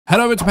Head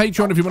over to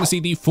Patreon if you want to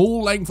see the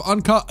full-length,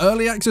 uncut,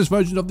 early access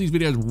versions of these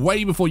videos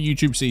way before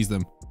YouTube sees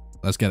them.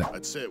 Let's get it.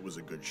 I'd say it was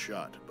a good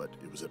shot, but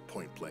it was at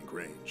point-blank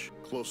range.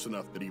 Close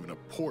enough that even a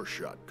poor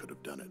shot could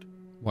have done it.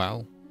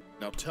 Wow.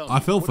 Now tell me, I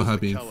feel for what is her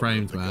the being caliber of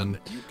framed, the gun man.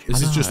 that you This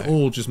is carry? just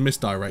all just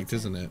misdirect,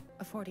 isn't it?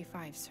 A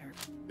 45, sir.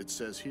 It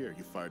says here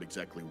you fired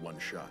exactly one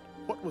shot.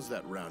 What was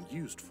that round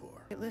used for?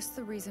 It lists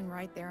the reason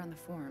right there on the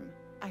form.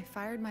 I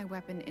fired my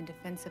weapon in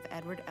defense of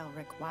Edward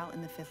Elric while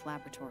in the 5th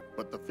laboratory.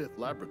 But the 5th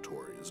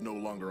laboratory is no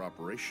longer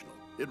operational.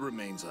 It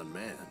remains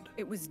unmanned.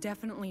 It was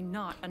definitely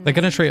not unmanned. They're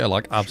gonna treat her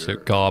like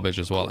absolute garbage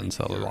as well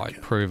until they're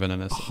like proven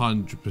innocent.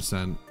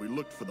 100%. If we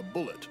looked for the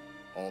bullet,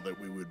 all that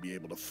we would be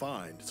able to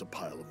find is a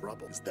pile of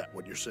rubble. Is that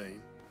what you're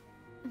saying?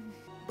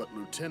 But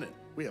Lieutenant,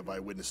 we have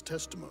eyewitness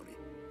testimony.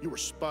 You were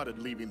spotted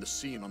leaving the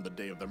scene on the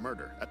day of the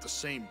murder, at the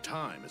same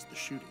time as the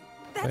shooting.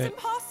 That's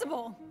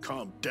impossible.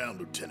 Calm down,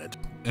 Lieutenant.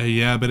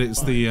 Yeah, but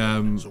it's the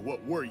So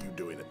what were you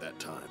doing at that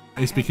time?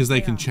 it's because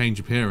they can change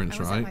appearance, I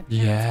was at right? my parents'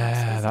 Yeah,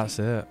 house that's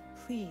visiting. it.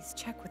 Please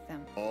check with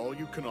them. All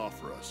you can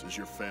offer us is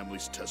your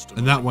family's testimony.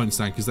 And that won't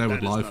stand because they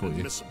would That is lie not for you.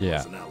 admissible Yeah.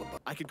 as an alibi.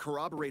 I can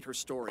corroborate her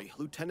story.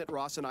 Lieutenant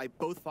Ross and I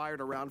both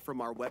fired a round from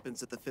our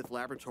weapons at the 5th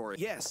laboratory.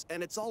 Yes,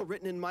 and it's all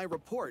written in my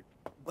report,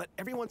 but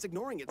everyone's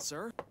ignoring it,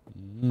 sir.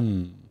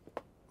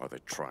 Are they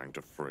trying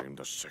to frame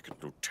the second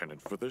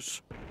lieutenant for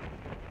this?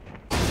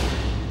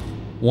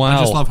 Wow.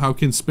 I just love how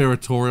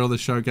conspiratorial the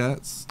show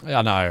gets.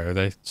 I know,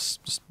 they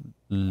just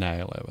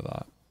nail it with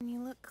that. When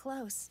you look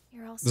close,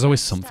 you're all There's always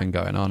scratched something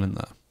up. going on in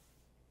there.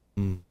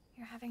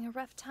 You're having a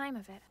rough time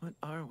of it. What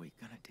are we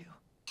gonna do?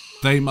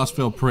 They must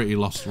feel pretty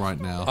lost right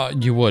now.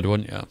 You would,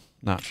 wouldn't you?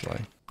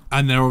 Naturally.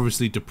 And they're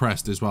obviously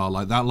depressed as well.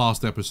 Like that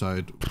last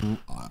episode,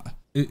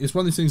 it's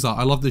one of these things that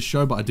I love this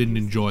show, but I didn't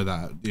enjoy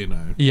that, you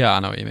know. Yeah, I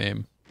know what you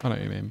mean. I know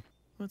what you mean.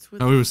 What's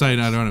with And we were saying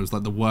earlier on, it was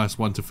like the worst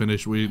one to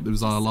finish. It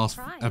was our last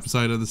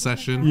episode of the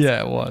session.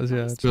 Yeah, it was,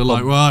 yeah. We were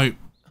like, right,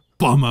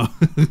 bummer.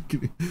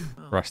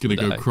 Rest Gonna of the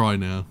go day. cry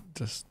now.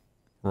 Just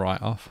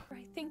right off.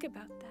 I think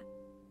about that.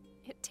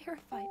 It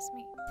terrifies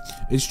me.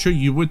 It's true,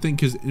 you would think,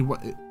 because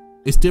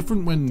it's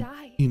different when,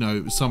 you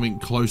know, something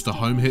close to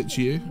home hits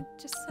you.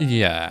 Just so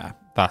Yeah,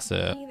 that's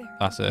it.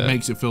 That's It it.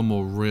 makes it feel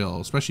more real,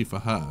 especially for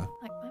her.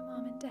 like my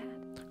mom and dad.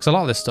 Because a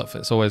lot of this stuff,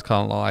 it's always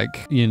kind of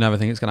like, you never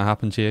think it's going to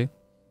happen to you.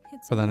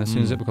 It's But then as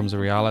soon as it becomes a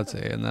reality,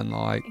 and then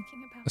like,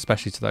 thinking about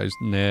especially to those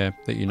near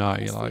that you know,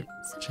 you're like,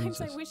 sometimes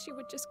Jesus. I wish you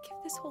would just give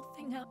this whole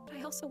thing up. But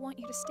I also want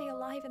you to stay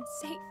alive and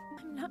safe.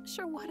 I'm not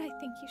sure what I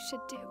think you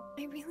should do.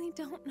 I really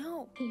don't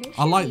know.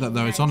 I like that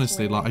though. It's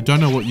honestly like, I don't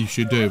know what you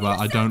should do, but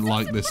I don't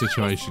like this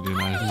situation, you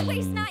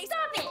know.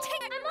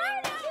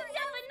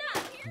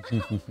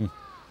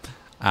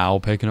 Al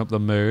picking up the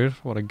mood.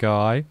 What a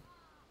guy.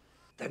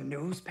 The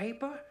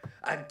newspaper?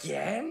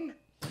 Again?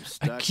 I'm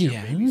stuck here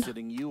Again?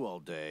 babysitting you all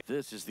day.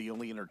 This is the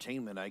only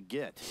entertainment I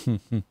get.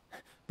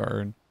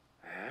 Burn.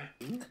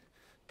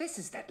 This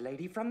is that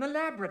lady from the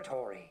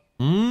laboratory.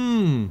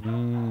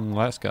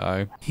 Let's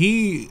go.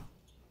 He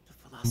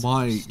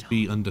might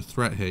be under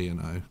threat here, you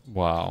know.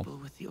 Wow.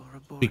 With the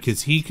Ouroboros.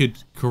 Because he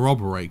could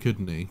corroborate,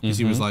 couldn't he? Because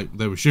he was like,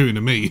 they were shooting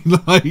at me.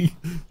 Like,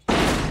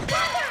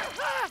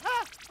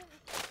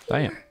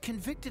 Damn.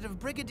 Convicted of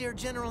Brigadier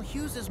General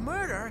Hughes's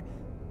murder.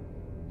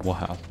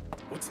 Wow.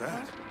 What's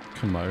that?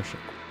 Commotion.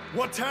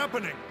 What's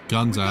happening?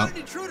 guns out.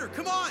 Intruder,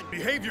 come on!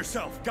 Behave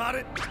yourself, got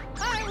it?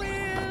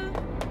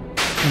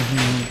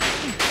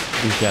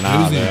 He's getting out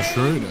Who's of the there.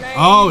 intruder?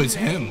 Oh, it's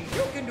him.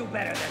 You can do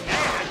better than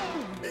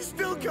that. He's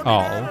still coming Oh.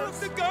 at us.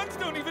 The guns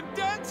don't even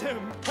dent him.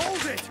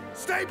 Hold it.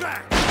 Stay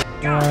back.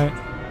 Right.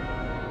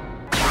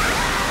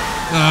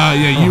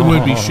 Yeah, you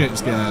would be shit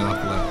scared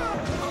after that.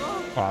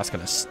 Oh, that's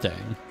gonna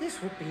sting.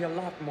 This would be a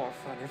lot more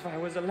fun if I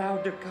was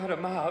allowed to cut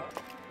him up.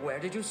 Where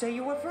did you say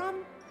you were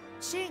from?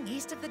 Shing,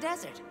 east of the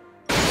desert.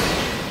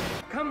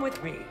 Come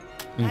with me.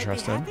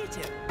 Interesting. I'd be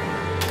happy to.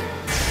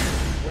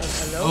 Well,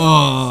 hello,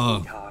 Oh.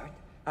 sweetheart.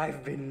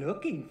 I've been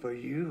looking for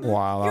you.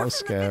 Wow, that was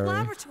scary.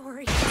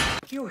 Laboratory.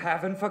 You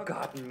haven't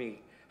forgotten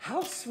me.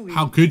 How sweet.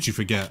 How could you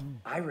forget?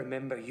 I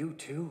remember you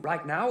too.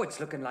 Right now, it's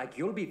looking like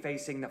you'll be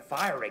facing the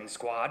firing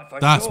squad for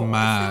That's sure.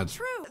 mad.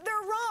 True, they're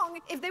wrong.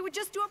 If they would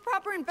just do a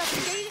proper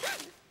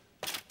investigation.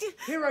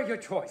 Here are your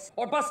choice,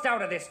 or bust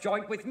out of this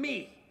joint with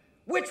me.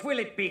 Which will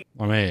it be?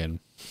 I mean,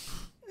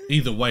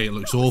 Either way, it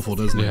looks awful,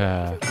 doesn't it?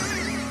 yeah.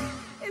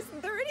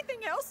 Isn't there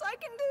anything else I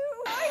can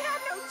do? I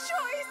have no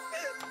choice.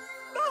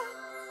 Oh,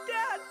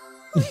 Dad,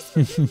 please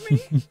forgive me.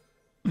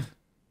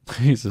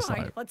 He's just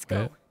Fine, like, let's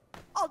go. "Eh."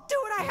 I'll do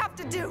what I have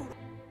to do.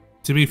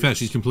 To be fair,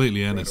 she's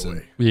completely Right innocent.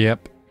 away.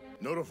 Yep.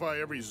 Notify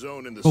every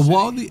zone in the But city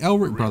what are the Elric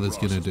where brothers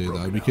Ross gonna is do though?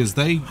 broken Because out.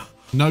 they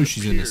know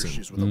she's Appears innocent.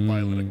 She's with a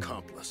violent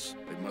accomplice.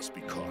 They must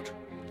be caught.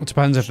 It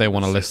depends if they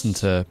want to listen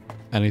to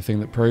anything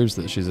that proves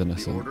that she's The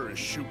innocent. order is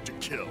shoot to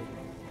kill.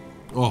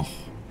 Oh,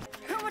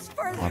 How much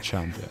further? Our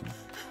champion.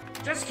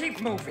 Just keep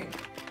moving.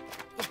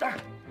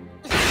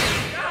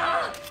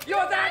 Ah,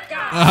 you're that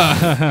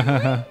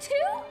guy! Two?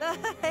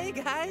 Hey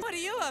guys, what are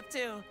you up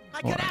to?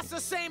 I could ask the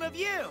same of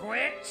you.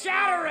 Quit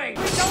chattering!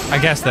 I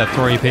guess they're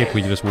three people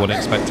you just wouldn't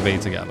expect to be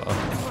together.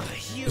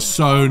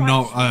 So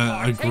not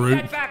a Take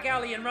group. that back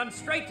alley and run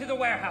straight to the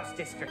warehouse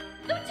district.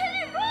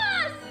 Lieutenant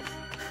Ross!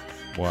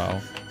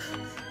 Wow.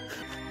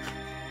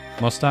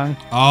 Mustang?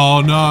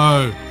 Oh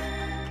no!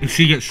 If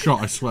she gets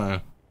shot, I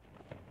swear.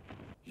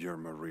 You're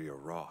Maria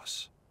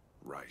Ross,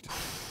 right?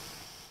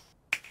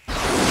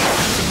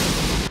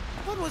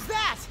 What was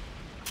that?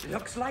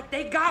 Looks like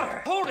they got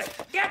her. Hold it!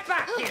 Get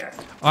back here!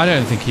 I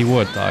don't think he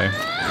would, though.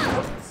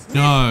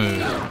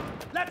 No.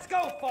 Let's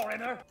go,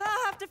 foreigner!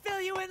 I'll have to fill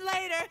you in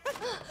later.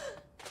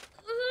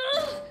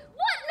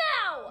 What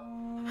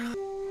now?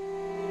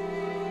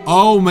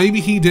 Oh,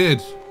 maybe he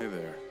did. Hey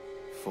there,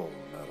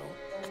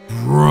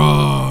 Fullmetal.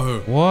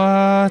 Bro.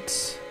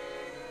 What?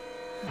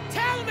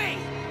 Tell me!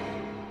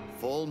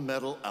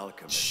 Fullmetal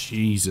Alchemist.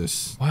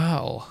 Jesus.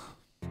 Wow.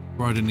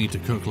 Bro, I didn't need to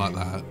cook like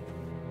that.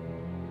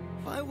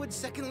 Why would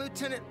Second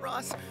Lieutenant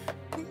Ross...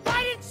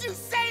 Why didn't you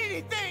say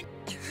anything?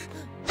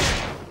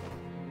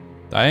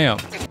 Damn.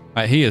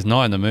 Mate, he is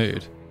not in the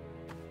mood.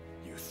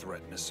 You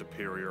threaten a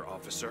superior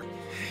officer?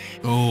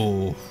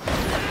 Oh.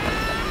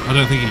 I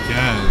don't think he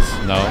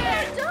cares.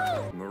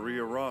 No.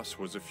 Maria Ross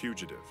was a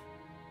fugitive.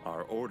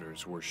 Our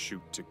orders were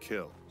shoot to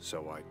kill,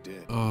 so I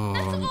did. Oh.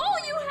 That's all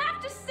you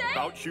have to say?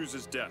 About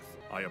Hughes's death,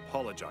 I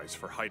apologize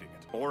for hiding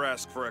it, or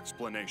ask for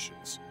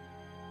explanations.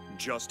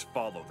 Just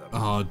follow them.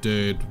 Oh,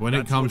 dude. When it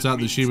That's comes what it out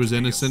that she means was to be a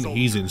innocent,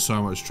 he's soldier. in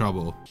so much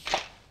trouble.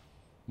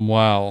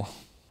 Wow.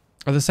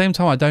 At the same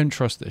time, I don't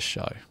trust this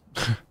show.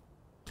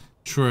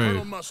 True.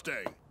 Colonel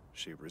Mustang.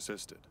 She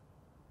resisted,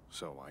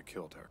 so I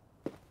killed her.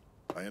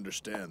 I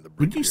understand the.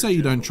 When you say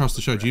you don't trust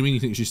the show, do you mean you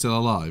think she's still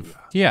alive?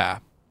 Yeah.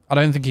 I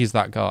don't think he's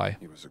that guy.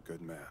 He was a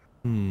good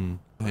man.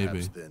 Maybe.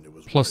 Perhaps then it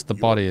was Plus, one the of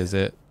your body, men is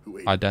it who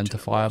aided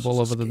identifiable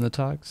Lieutenant other than the Ross's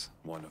escape. tags?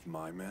 One of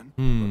my men?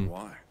 But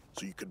why?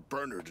 So you could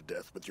burn her to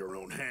death with your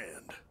own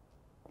hand.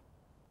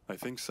 I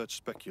think such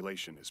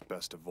speculation is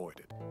best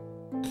avoided.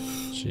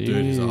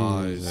 Dude, his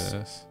eyes.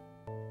 Jesus.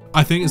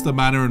 I think it's the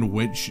manner in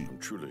which I'm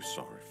truly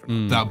sorry for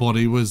that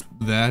body was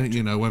there,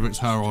 you know, whether it's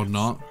her or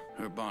not.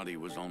 Her body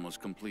was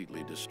almost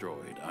completely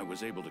destroyed. I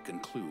was able to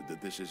conclude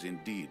that this is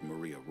indeed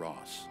Maria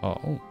Ross.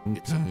 Oh,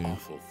 It's an okay.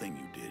 awful thing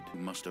you did. You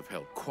must have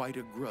held quite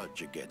a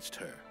grudge against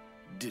her.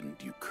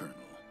 Didn't you, Colonel?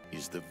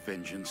 Is the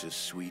vengeance as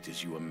sweet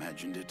as you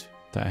imagined it?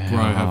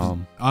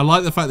 Damn. I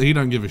like the fact that he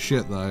don't give a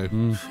shit, though.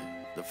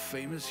 The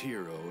famous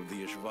hero of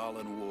the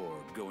Ishvalan War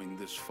going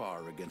this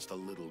far against a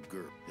little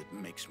girl. It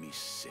makes me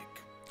sick.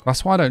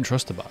 That's why I don't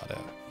trust about it.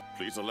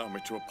 Please allow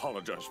me to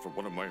apologize for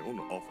one of my own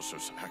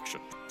officers'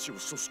 actions. She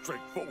was so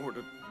straightforward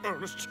and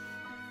earnest,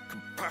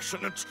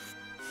 compassionate,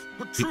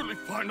 a truly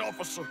fine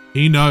officer.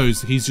 He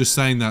knows he's just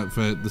saying that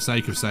for the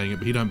sake of saying it,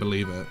 but he don't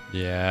believe it.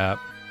 Yeah.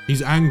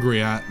 He's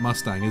angry at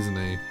Mustang, isn't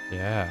he?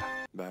 Yeah.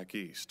 Back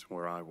east,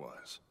 where I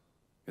was.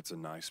 It's a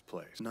nice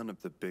place. None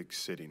of the big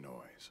city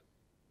noise.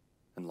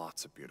 And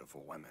lots of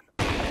beautiful women.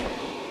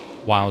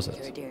 Wowzers.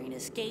 After a daring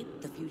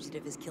escape, the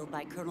fugitive is killed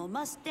by Colonel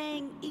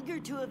Mustang, eager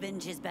to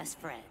avenge his best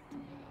friend.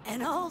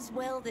 And all's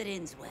well that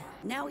ends well.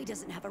 Now he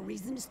doesn't have a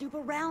reason to snoop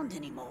around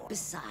anymore.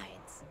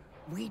 Besides,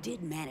 we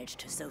did manage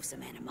to sow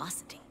some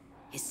animosity.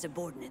 His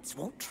subordinates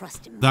won't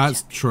trust him much.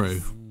 That's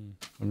true.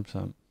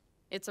 100%.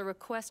 It's a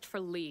request for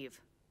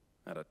leave.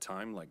 At a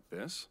time like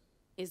this?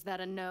 Is that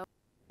a no?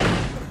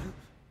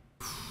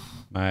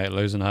 Mate,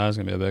 losing her is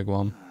going to be a big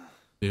one.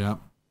 Yeah.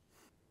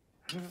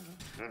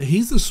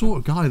 He's the sort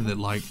of guy that,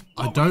 like,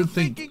 I don't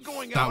think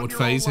that would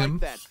phase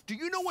him. Do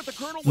you know what the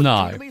Colonel would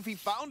No. do to me if he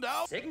found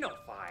out? Signal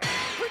fire.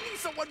 Bringing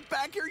someone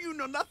back here you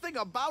know nothing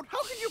about?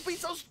 How can you be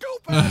so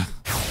stupid?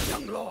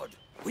 Young Lord,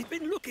 we've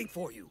been looking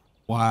for you.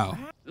 Wow.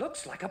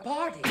 Looks like a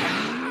party.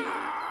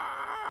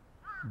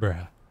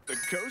 Bruh. The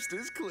coast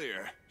is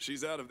clear.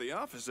 She's out of the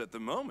office at the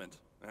moment.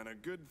 And a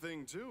good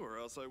thing, too, or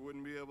else I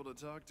wouldn't be able to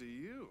talk to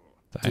you.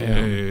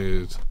 Damn.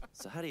 Dude.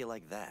 So how do you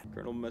like that?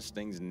 Colonel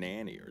Mustang's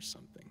nanny or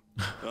something?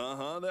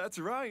 Uh-huh, that's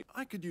right.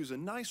 I could use a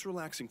nice,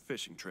 relaxing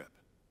fishing trip.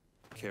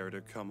 Care to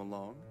come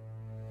along?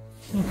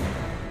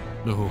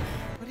 No.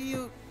 What do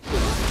you...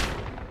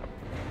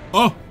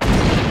 Oh!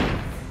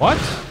 What?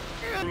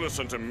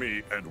 Listen to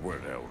me,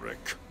 Edward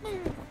Elric.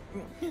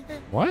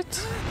 What?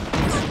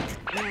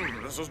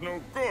 This is no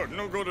good.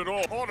 No good at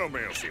all.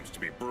 Automail seems to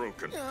be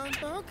broken.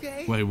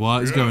 Okay. Wait,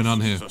 what is going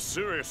on here? It's a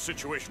serious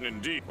situation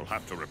indeed. We'll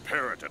have to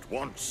repair it at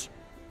once.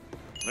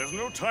 There's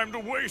no time to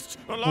waste.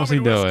 Allow What's me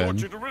he to doing?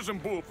 escort you to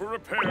Risenbull for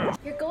repairs.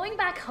 You're going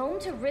back home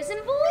to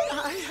Risenbull?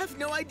 I have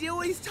no idea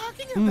what he's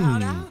talking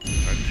about, Al.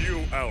 And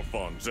you,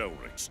 Alphonse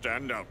Elric,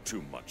 stand out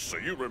too much, so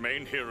you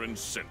remain here in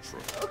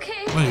Central.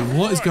 Okay. Wait,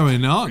 what is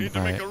going We on? need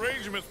to make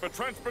arrangements for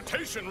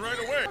transportation right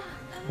away.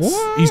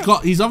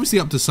 What? He's obviously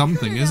up to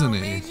something, isn't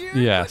he?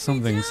 Yeah,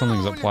 something's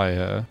at play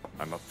here.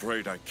 I'm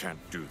afraid I can't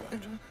do that.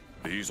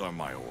 These are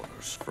my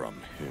orders from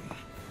him.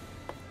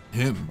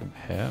 Him?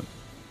 Him.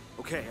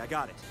 Okay, I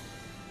got it.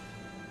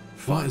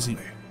 What is he?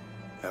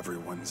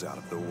 Everyone's out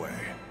of the way.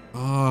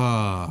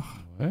 Ah.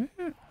 What?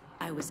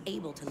 I was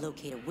able to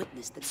locate a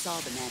witness that saw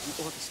the man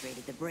who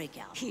orchestrated the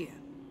breakout. Here,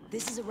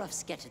 this is a rough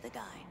sketch of the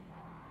guy.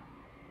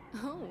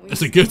 Oh,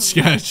 It's a good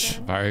sketch.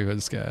 Very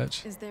good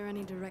sketch. Is there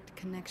any direct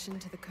connection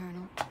to the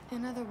Colonel?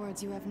 In other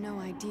words, you have no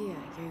idea.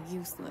 You're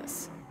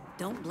useless.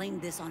 Don't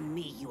blame this on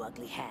me, you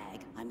ugly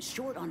hag. I'm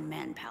short on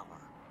manpower.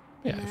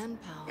 Yeah.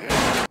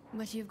 Manpower.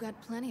 But you've got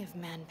plenty of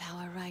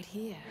manpower right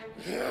here.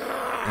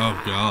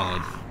 Oh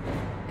God.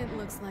 It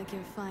looks like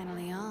you're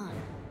finally on.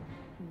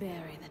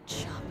 Bury the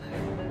chopper.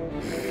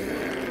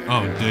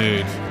 Oh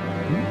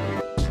dude.